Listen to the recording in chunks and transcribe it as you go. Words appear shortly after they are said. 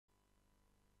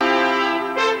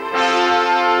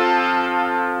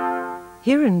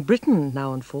Here in Britain,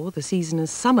 now and for, the season is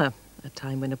summer, a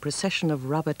time when a procession of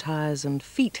rubber tyres and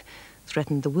feet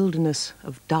threatened the wilderness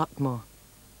of Dartmoor.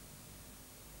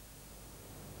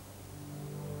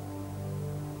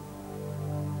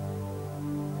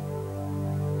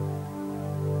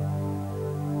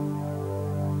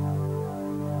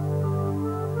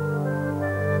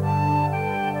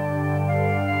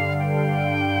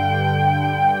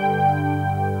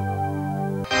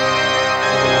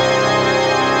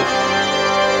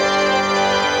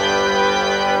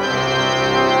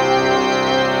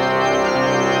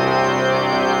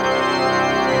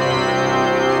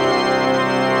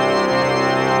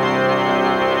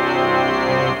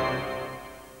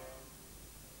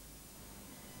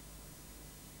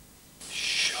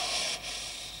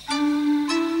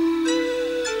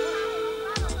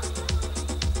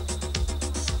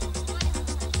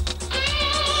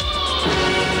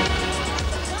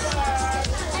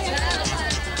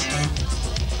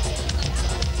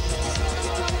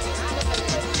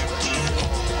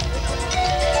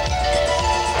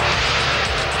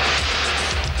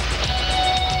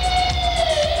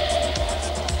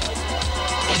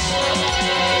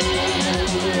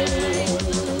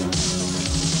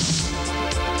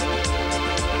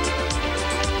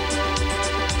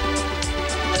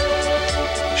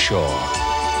 Sure,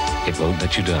 it won't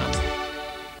let you down.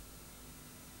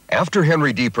 After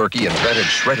Henry D. Perky invented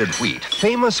shredded wheat,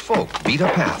 famous folk beat a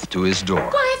path to his door.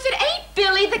 Why, if it ain't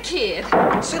Billy the Kid.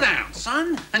 Sit down,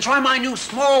 son, and try my new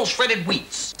small shredded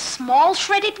wheats. Small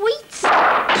shredded wheats?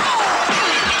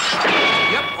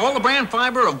 Yep, all the bran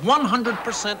fiber of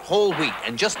 100% whole wheat,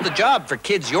 and just the job for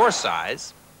kids your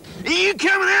size. Are you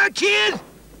coming out, kid?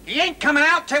 He ain't coming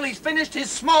out till he's finished his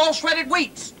small shredded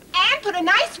wheats. And put a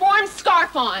nice warm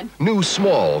scarf on. New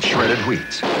small shredded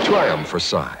wheats. Try 'em for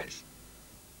size.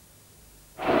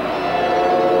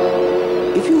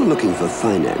 If you're looking for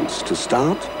finance to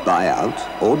start, buy out,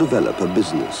 or develop a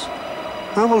business,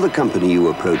 how will the company you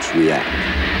approach react?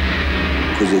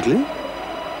 Quizzically?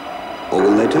 Or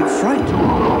will they take fright?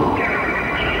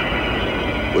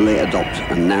 Will they adopt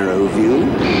a narrow view?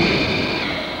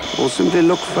 Or simply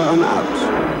look for an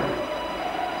out?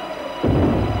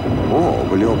 Or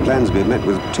will your plans be met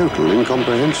with total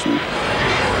incomprehension?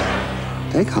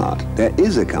 Take heart. There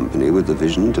is a company with the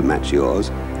vision to match yours.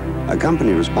 A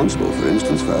company responsible, for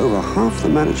instance, for over half the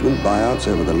management buyouts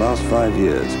over the last 5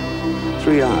 years.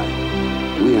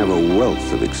 3i. We have a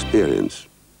wealth of experience.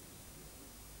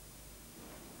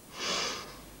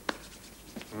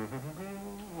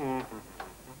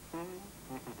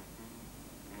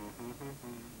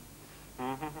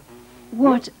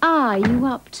 What are you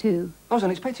up to? I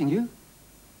wasn't expecting you.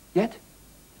 Yet?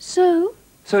 So?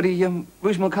 So the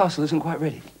Rougemont castle isn't quite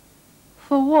ready.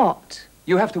 For what?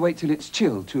 You have to wait till it's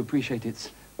chilled to appreciate its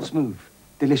smooth,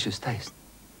 delicious taste.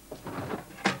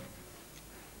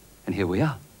 And here we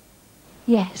are.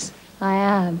 Yes, I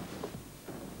am.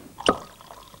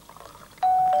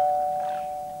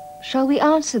 Shall we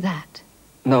answer that?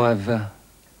 No, I've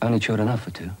only chewed enough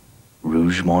for two.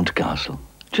 Rougemont Castle,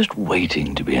 just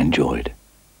waiting to be enjoyed.